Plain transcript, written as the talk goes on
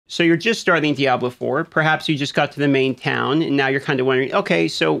So you're just starting Diablo 4. Perhaps you just got to the main town and now you're kind of wondering, okay,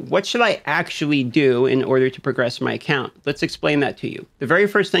 so what should I actually do in order to progress my account? Let's explain that to you. The very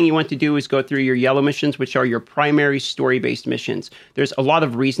first thing you want to do is go through your yellow missions, which are your primary story-based missions. There's a lot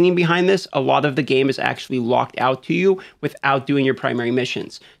of reasoning behind this. A lot of the game is actually locked out to you without doing your primary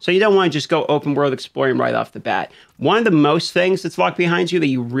missions. So you don't want to just go open world exploring right off the bat. One of the most things that's locked behind you that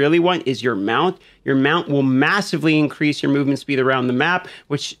you really want is your mount. Your mount will massively increase your movement speed around the map,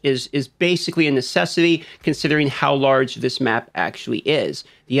 which is basically a necessity considering how large this map actually is.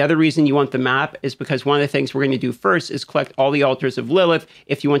 The other reason you want the map is because one of the things we're going to do first is collect all the altars of Lilith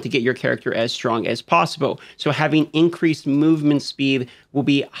if you want to get your character as strong as possible. So having increased movement speed will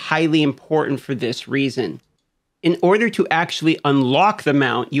be highly important for this reason. In order to actually unlock the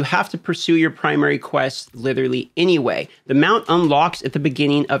mount, you have to pursue your primary quest literally anyway. The mount unlocks at the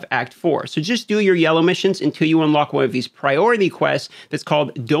beginning of Act 4. So just do your yellow missions until you unlock one of these priority quests that's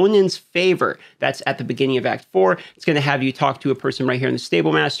called Donan's Favor. That's at the beginning of Act 4. It's going to have you talk to a person right here in the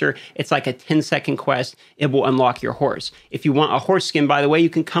Stable Master. It's like a 10-second quest. It will unlock your horse. If you want a horse skin, by the way, you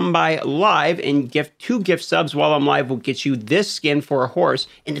can come by live and give 2 gift subs while I'm live will get you this skin for a horse,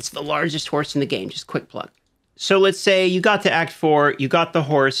 and it's the largest horse in the game. Just quick plug. So let's say you got to Act 4, you got the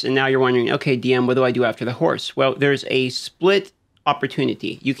horse, and now you're wondering, okay, DM, what do I do after the horse? Well, there's a split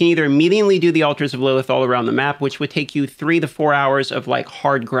opportunity. You can either immediately do the altars of Lilith all around the map, which would take you 3 to 4 hours of like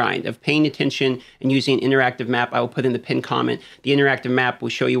hard grind, of paying attention and using an interactive map. I will put in the pinned comment. The interactive map will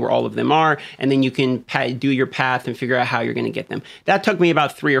show you where all of them are, and then you can do your path and figure out how you're going to get them. That took me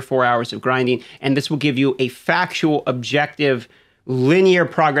about 3 or 4 hours of grinding, and this will give you a factual, objective, linear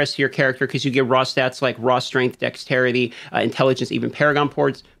progress to your character because you get raw stats like raw strength, dexterity, intelligence, even paragon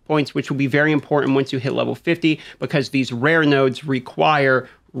points, which will be very important once you hit level 50 because these rare nodes require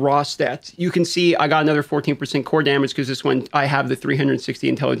raw stats. You can see I got another 14% core damage because this one I have the 360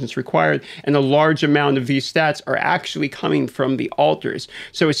 intelligence required, and a large amount of these stats are actually coming from the altars.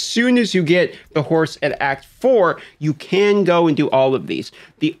 So as soon as you get the horse at Act 4, you can go and do all of these.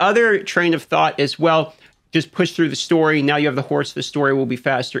 The other train of thought is, well, just push through the story. Now you have the horse. The story will be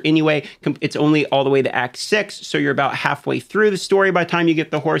faster anyway. It's only all the way to Act 6, so you're about halfway through the story by the time you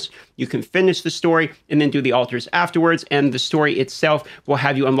get the horse. You can finish the story and then do the altars afterwards, and the story itself will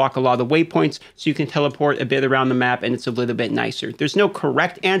have you unlock a lot of the waypoints, so you can teleport a bit around the map, and it's a little bit nicer. There's no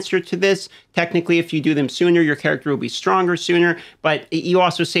correct answer to this. Technically, if you do them sooner, your character will be stronger sooner, but you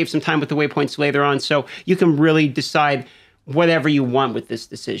also save some time with the waypoints later on, so you can really decide whatever you want with this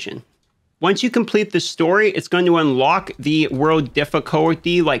decision. Once you complete the story, it's going to unlock the world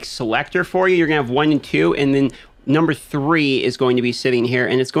difficulty like selector for you. You're going to have 1 and 2, and then number 3 is going to be sitting here,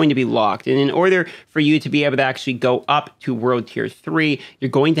 and it's going to be locked. And in order for you to be able to actually go up to world tier 3,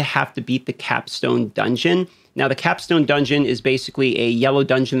 you're going to have to beat the capstone dungeon. Now, the capstone dungeon is basically a yellow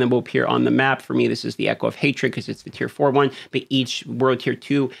dungeon that will appear on the map. For me, this is the Echo of Hatred because it's the tier 4 one, but each world tier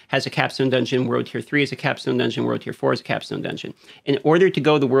 2 has a capstone dungeon, world tier 3 is a capstone dungeon, world tier 4 is a capstone dungeon. In order to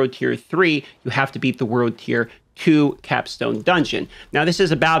go the world tier 3, you have to beat the world tier 2 capstone dungeon. Now, this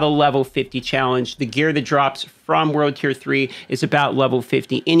is about a level 50 challenge. The gear that drops from world tier 3 is about level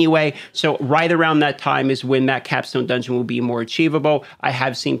 50 anyway, so right around that time is when that capstone dungeon will be more achievable. I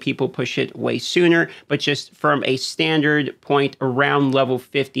have seen people push it way sooner, but just from a standard point around level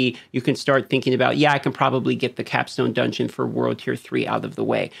 50, you can start thinking about, yeah, I can probably get the capstone dungeon for world tier 3 out of the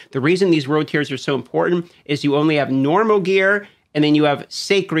way. The reason these world tiers are so important is you only have normal gear, and then you have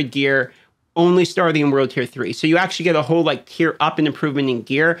sacred gear, only starting in world tier 3. So you actually get a whole like tier up and improvement in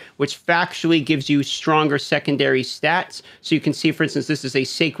gear, which factually gives you stronger secondary stats. So you can see, for instance, this is a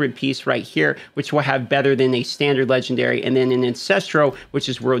sacred piece right here, which will have better than a standard legendary, and then an ancestral, which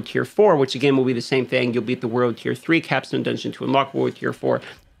is world tier 4, which again will be the same thing. You'll beat the world tier 3 capstone dungeon to unlock world tier 4,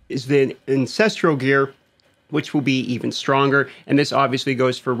 is the ancestral gear, which will be even stronger. And this obviously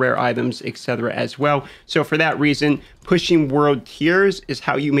goes for rare items, etc. as well. So for that reason, pushing world tiers is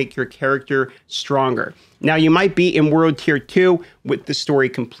how you make your character stronger. Now, you might be in world tier 2 with the story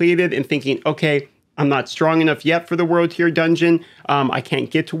completed and thinking, okay, I'm not strong enough yet for the world tier dungeon. I can't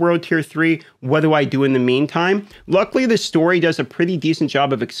get to world tier 3. What do I do in the meantime? Luckily, the story does a pretty decent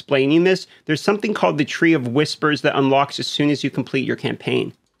job of explaining this. There's something called the Tree of Whispers that unlocks as soon as you complete your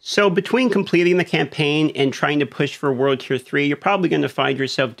campaign. So between completing the campaign and trying to push for World Tier 3, you're probably going to find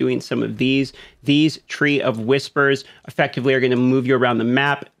yourself doing some of these. These Tree of Whispers effectively are going to move you around the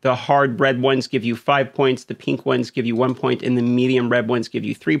map. The hard red ones give you 5 points, the pink ones give you 1 point, and the medium red ones give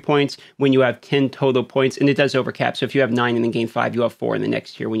you 3 points when you have 10 total points, and it does overcap. So if you have 9 and then gain 5, you have 4 in the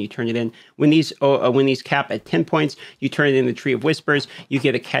next tier when you turn it in. When these cap at 10 points, you turn it in the Tree of Whispers, you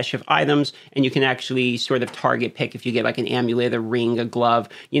get a cache of items, and you can actually sort of target pick if you get like an amulet, a ring, a glove.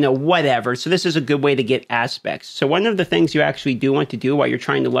 whatever. So this is a good way to get aspects. So one of the things you actually do want to do while you're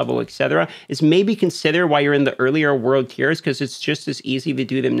trying to level, etc., is maybe consider while you're in the earlier world tiers, because it's just as easy to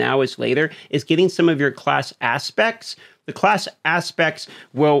do them now as later, is getting some of your class aspects. The class aspects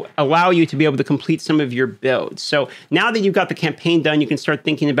will allow you to be able to complete some of your builds. So now that you've got the campaign done, you can start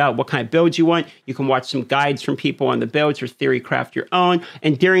thinking about what kind of builds you want. You can watch some guides from people on the builds or theory craft your own.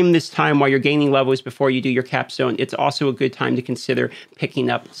 And during this time, while you're gaining levels before you do your capstone, it's also a good time to consider picking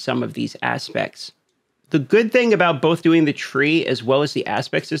up some of these aspects. The good thing about both doing the tree as well as the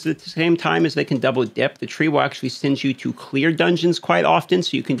aspects is at the same time is they can double dip. The tree will actually send you to clear dungeons quite often,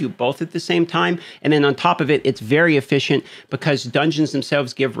 so you can do both at the same time. And then on top of it, it's very efficient because dungeons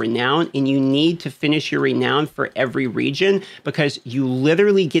themselves give renown, and you need to finish your renown for every region because you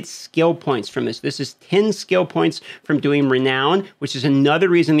literally get skill points from this. This is 10 skill points from doing renown, which is another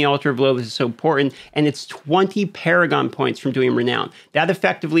reason the Altar of Lilith is so important, and it's 20 paragon points from doing renown. That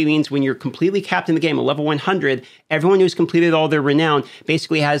effectively means when you're completely capped in the game, a level 100, everyone who's completed all their renown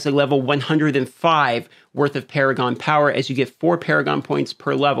basically has a level 105 worth of paragon power, as you get 4 paragon points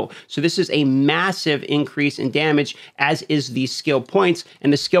per level. So this is a massive increase in damage, as is the skill points,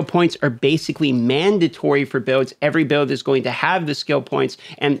 and the skill points are basically mandatory for builds. Every build is going to have the skill points,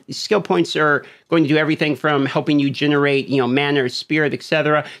 and skill points are going to do everything from helping you generate, mana or spirit,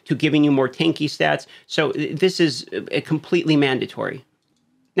 etc., to giving you more tanky stats. So this is completely mandatory.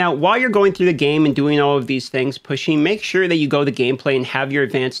 Now, while you're going through the game and doing all of these things, pushing, make sure that you go to gameplay and have your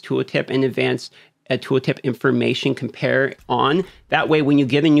advanced tooltip and advanced tooltip information compare on. That way, when you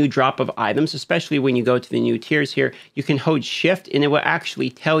get a new drop of items, especially when you go to the new tiers here, you can hold shift and it will actually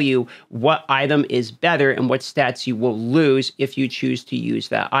tell you what item is better and what stats you will lose if you choose to use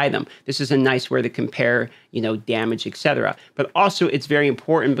that item. This is a nice way to compare, damage, etc. But also, it's very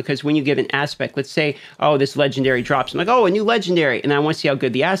important because when you get an aspect, let's say, oh, this legendary drops. I'm like, oh, a new legendary, and I want to see how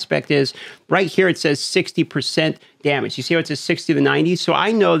good the aspect is. Right here, it says 60% damage. You see how it says 60 to 90? So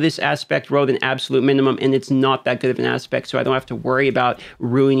I know this aspect rolled an absolute minimum, and it's not that good of an aspect, so I don't have to worry about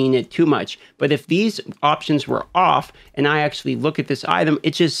ruining it too much. But if these options were off, and I actually look at this item,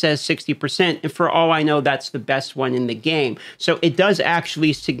 it just says 60%, and for all I know, that's the best one in the game. So it does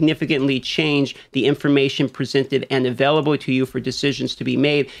actually significantly change the information presented and available to you for decisions to be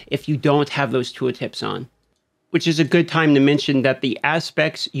made if you don't have those tooltips on. Which is a good time to mention that the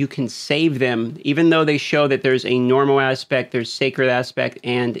aspects, you can save them, even though they show that there's a normal aspect, there's sacred aspect,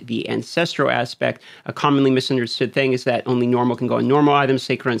 and the ancestral aspect. A commonly misunderstood thing is that only normal can go on normal items,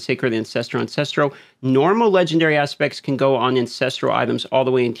 sacred on sacred, ancestral on ancestral. Normal legendary aspects can go on ancestral items all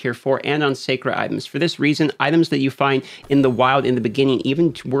the way in tier 4 and on sacred items. For this reason, items that you find in the wild in the beginning,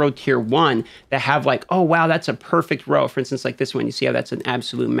 even world tier 1, that have like, oh wow, that's a perfect row. For instance, like this one, you see how that's an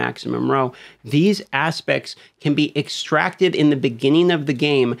absolute maximum row. These aspects can be extracted in the beginning of the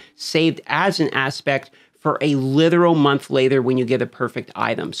game, saved as an aspect for a literal month later when you get a perfect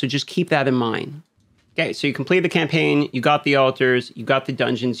item. So just keep that in mind. Okay, so you complete the campaign, you got the altars, you got the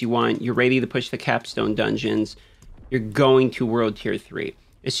dungeons you want, you're ready to push the capstone dungeons, you're going to World Tier 3.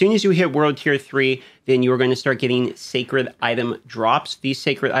 As soon as you hit World Tier 3, then you are going to start getting sacred item drops. These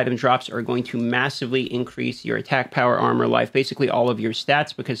sacred item drops are going to massively increase your attack power, armor, life, basically all of your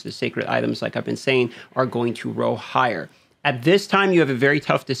stats, because the sacred items, like I've been saying, are going to roll higher. At this time, you have a very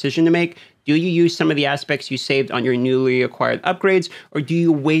tough decision to make. Do you use some of the aspects you saved on your newly acquired upgrades, or do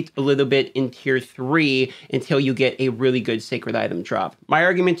you wait a little bit in tier 3 until you get a really good sacred item drop? My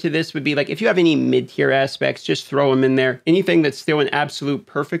argument to this would be, like, if you have any mid-tier aspects, just throw them in there. Anything that's still an absolute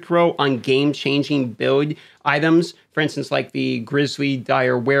perfect row on game-changing build items, for instance, like the Grizzly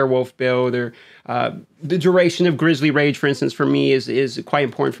Dire Werewolf build, or the duration of Grizzly Rage, for instance, for me is quite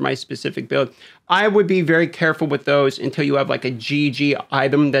important for my specific build. I would be very careful with those until you have like a GG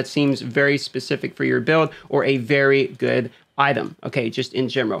item that seems very specific for your build, or a very good item, okay, just in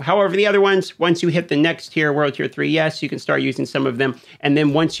general. However, the other ones, once you hit the next tier, World Tier 3, yes, you can start using some of them. And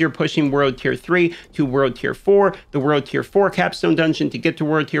then once you're pushing World Tier 3 to World Tier 4, the World Tier 4 capstone dungeon to get to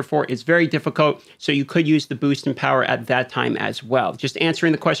World Tier 4 is very difficult, so you could use the boost in power at that time as well. Just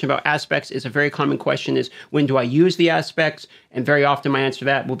answering the question about aspects is a very common question, is when do I use the aspects? And very often my answer to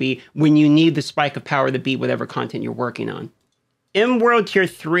that will be when you need the spike of power to beat whatever content you're working on. In World Tier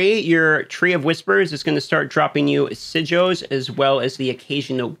 3, your Tree of Whispers is going to start dropping you sigils as well as the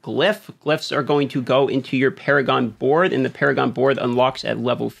occasional glyph. Glyphs are going to go into your Paragon board, and the Paragon board unlocks at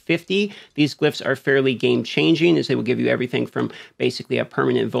level 50. These glyphs are fairly game-changing, as they will give you everything from basically a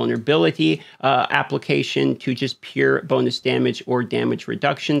permanent vulnerability application to just pure bonus damage or damage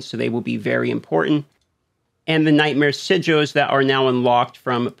reduction, so they will be very important. And the Nightmare Sigils that are now unlocked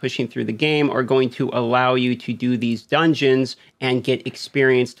from pushing through the game are going to allow you to do these dungeons and get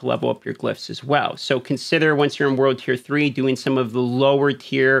experience to level up your glyphs as well. So consider once you're in World Tier 3, doing some of the lower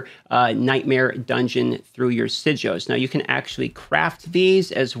tier Nightmare Dungeon through your Sigils. Now you can actually craft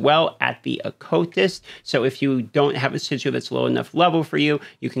these as well at the Occultist. So if you don't have a Sigil that's low enough level for you,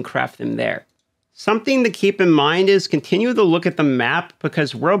 you can craft them there. Something to keep in mind is continue to look at the map,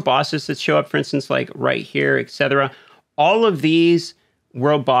 because world bosses that show up, for instance, like right here, etc., all of these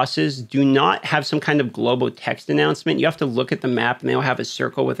world bosses do not have some kind of global text announcement. You have to look at the map and they'll have a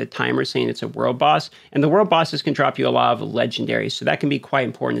circle with a timer saying it's a world boss. And the world bosses can drop you a lot of legendaries, so that can be quite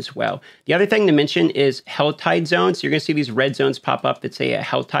important as well. The other thing to mention is Helltide zones. So you're going to see these red zones pop up that say a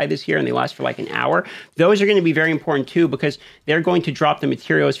Helltide is here and they last for like an hour. Those are going to be very important too, because they're going to drop the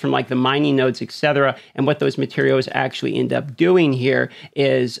materials from like the mining nodes, etc. And what those materials actually end up doing here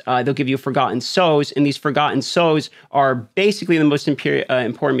is they'll give you Forgotten Souls, and these Forgotten Souls are basically the most important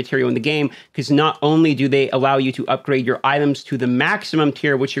material in the game, because not only do they allow you to upgrade your items to the maximum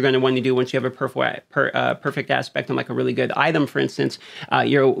tier, which you're going to want to do once you have a perfect aspect on like a really good item, for instance,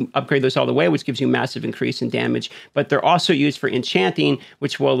 you'll upgrade those all the way, which gives you massive increase in damage. But they're also used for enchanting,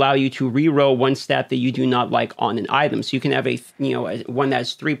 which will allow you to reroll one stat that you do not like on an item. So you can have one that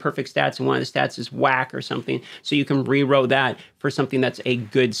has 3 perfect stats and one of the stats is whack or something. So you can reroll that for something that's a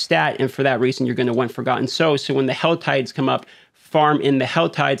good stat. And for that reason, you're going to want Forgotten Souls. So when the Helltides come up, farm in the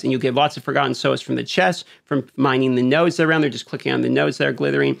Helltides, and you get lots of Forgotten Souls from the chest, from mining the nodes that are around there, just clicking on the nodes that are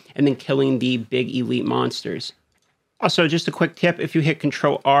glittering, and then killing the big elite monsters. Also, just a quick tip, if you hit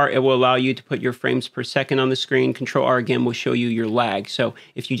Control R, it will allow you to put your frames per second on the screen. Control R again will show you your lag, so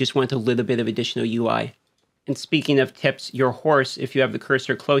if you just want a little bit of additional UI. And speaking of tips, your horse, if you have the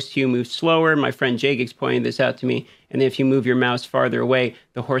cursor close to you, moves slower. My friend Jagix pointed this out to me. And then if you move your mouse farther away,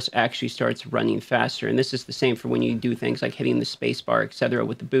 the horse actually starts running faster. And this is the same for when you do things like hitting the space bar, etc.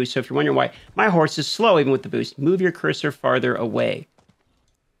 with the boost. So if you're wondering why my horse is slow even with the boost, move your cursor farther away.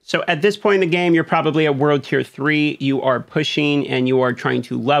 So at this point in the game, you're probably at World Tier 3. You are pushing and you are trying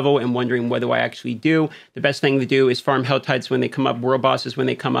to level and wondering, what do I actually do? The best thing to do is farm Helltides when they come up, world bosses when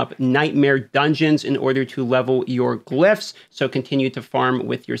they come up, Nightmare Dungeons in order to level your glyphs. So continue to farm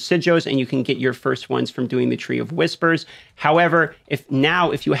with your Sigils, and you can get your first ones from doing the Tree of Whispers. However, if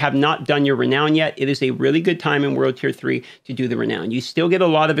you have not done your Renown yet, it is a really good time in World Tier 3 to do the Renown. You still get a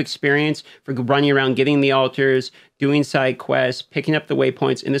lot of experience for running around, getting the altars, doing side quests, picking up the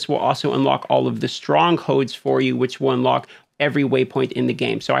waypoints, and this will also unlock all of the strongholds for you, which will unlock every waypoint in the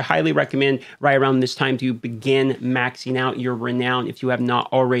game. So I highly recommend right around this time to begin maxing out your Renown if you have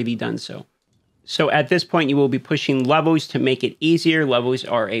not already done so. So at this point, you will be pushing levels to make it easier. Levels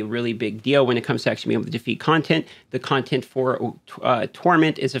are a really big deal when it comes to actually being able to defeat content. The content for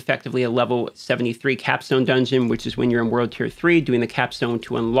Torment is effectively a level 73 capstone dungeon, which is when you're in World Tier 3. Doing the capstone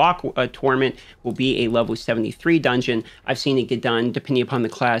to unlock Torment will be a level 73 dungeon. I've seen it get done, depending upon the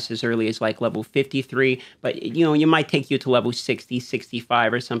class, as early as like level 53. But, you might take you to level 60,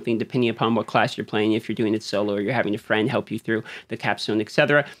 65 or something, depending upon what class you're playing, if you're doing it solo or you're having a friend help you through the capstone,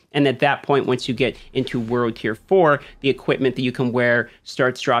 etc. And at that point, once you get into World Tier 4, the equipment that you can wear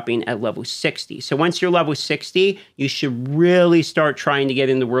starts dropping at level 60. So once you're level 60, you should really start trying to get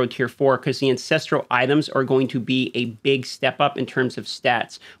into World Tier 4, because the ancestral items are going to be a big step up in terms of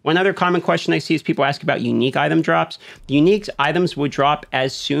stats. One other common question I see is people ask about unique item drops. Unique items will drop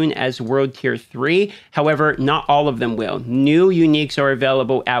as soon as World Tier 3. However, not all of them will. New uniques are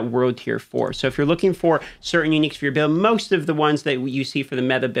available at World Tier 4. So if you're looking for certain uniques for your build, most of the ones that you see for the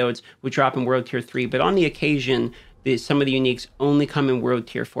meta builds will drop in World Tier 3, but on the occasion, some of the uniques only come in World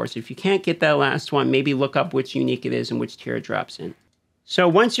Tier 4. So if you can't get that last one, maybe look up which unique it is and which tier it drops in. So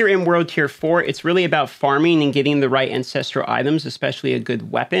once you're in World Tier 4, it's really about farming and getting the right ancestral items, especially a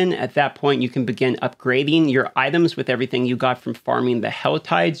good weapon. At that point, you can begin upgrading your items with everything you got from farming the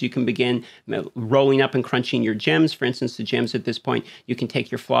Helltides. You can begin rolling up and crunching your gems. For instance, the gems at this point, you can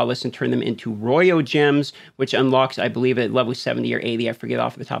take your Flawless and turn them into Royal Gems, which unlocks, I believe, at level 70 or 80. I forget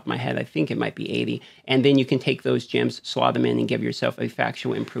off the top of my head. I think it might be 80. And then you can take those gems, slot them in, and give yourself a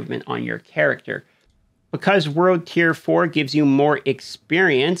factual improvement on your character. Because World Tier 4 gives you more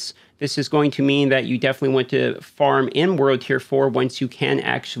experience, this is going to mean that you definitely want to farm in World Tier 4 once you can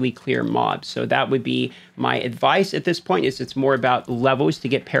actually clear mobs. So that would be my advice at this point, is it's more about levels to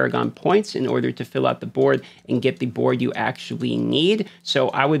get Paragon points in order to fill out the board and get the board you actually need. So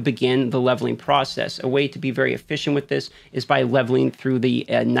I would begin the leveling process. A way to be very efficient with this is by leveling through the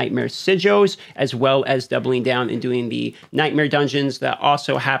Nightmare Sigils, as well as doubling down and doing the Nightmare Dungeons that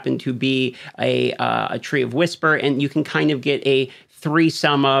also happen to be a Tree of Whisper, and you can kind of get a three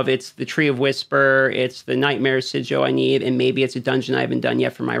some of. It's the Tree of Whisper, it's the Nightmare Sigil I need, and maybe it's a dungeon I haven't done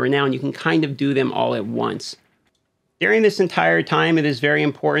yet for my renown. You can kind of do them all at once. During this entire time, it is very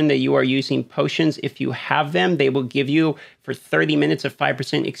important that you are using potions. If you have them, they will give you for 30 minutes a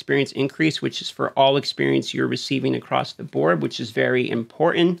 5% experience increase, which is for all experience you're receiving across the board, which is very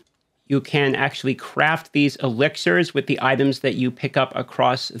important. You can actually craft these elixirs with the items that you pick up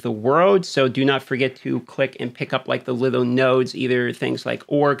across the world. So do not forget to click and pick up like the little nodes, either things like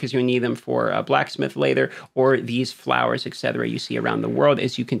ore, because you need them for blacksmith later, or these flowers, etc. you see around the world,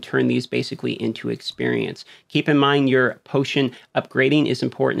 as you can turn these basically into experience. Keep in mind your potion upgrading is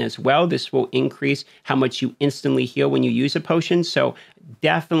important as well. This will increase how much you instantly heal when you use a potion. So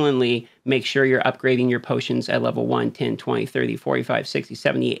definitely make sure you're upgrading your potions at level 1, 10, 20, 30, 45, 60,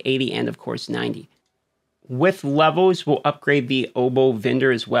 70, 80, and of course 90. With levels, we'll upgrade the oboe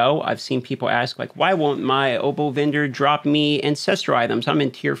vendor as well. I've seen people ask, like, why won't my oboe vendor drop me ancestral items? I'm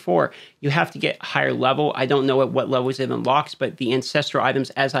in tier 4. You have to get higher level. I don't know at what levels it unlocks, but the ancestral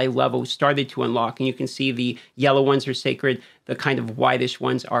items as I level started to unlock. And you can see the yellow ones are sacred. The kind of whitish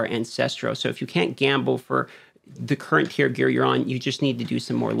ones are ancestral. So if you can't gamble for the current tier gear you're on, you just need to do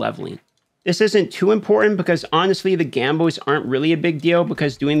some more leveling. This isn't too important because honestly, the gambles aren't really a big deal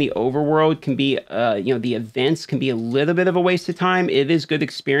because doing the overworld can be, the events can be a little bit of a waste of time. It is good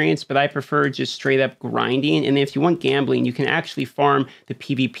experience, but I prefer just straight up grinding. And if you want gambling, you can actually farm the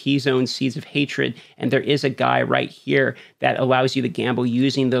PvP zone Seeds of Hatred. And there is a guy right here that allows you to gamble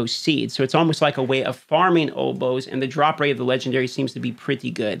using those seeds. So it's almost like a way of farming oboes, and the drop rate of the legendary seems to be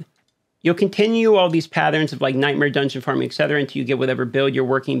pretty good. You'll continue all these patterns of like nightmare dungeon farming, etc., until you get whatever build you're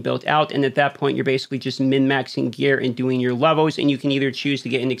working built out. And at that point, you're basically just min-maxing gear and doing your levels. And you can either choose to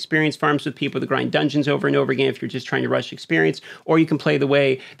get in experience farms with people to grind dungeons over and over again if you're just trying to rush experience, or you can play the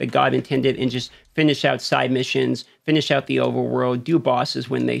way that God intended and just finish out side missions, finish out the overworld, do bosses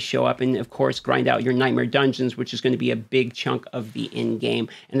when they show up, and of course, grind out your nightmare dungeons, which is going to be a big chunk of the end game.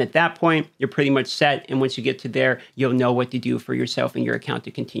 And at that point, you're pretty much set. And once you get to there, you'll know what to do for yourself and your account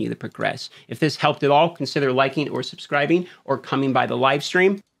to continue to progress. If this helped at all, consider liking or subscribing or coming by the live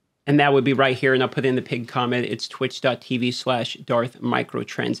stream. And that would be right here. And I'll put in the pinned comment. It's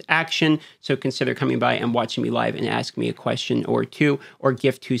twitch.tv/DarthMicrotransaction. So consider coming by and watching me live and ask me a question or two, or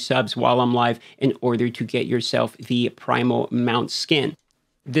gift 2 subs while I'm live in order to get yourself the Primal Mount skin.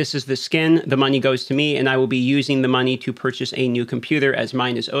 This is the skin. The money goes to me, and I will be using the money to purchase a new computer as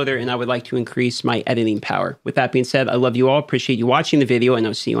mine is older, and I would like to increase my editing power. With that being said, I love you all. Appreciate you watching the video, and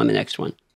I'll see you on the next one.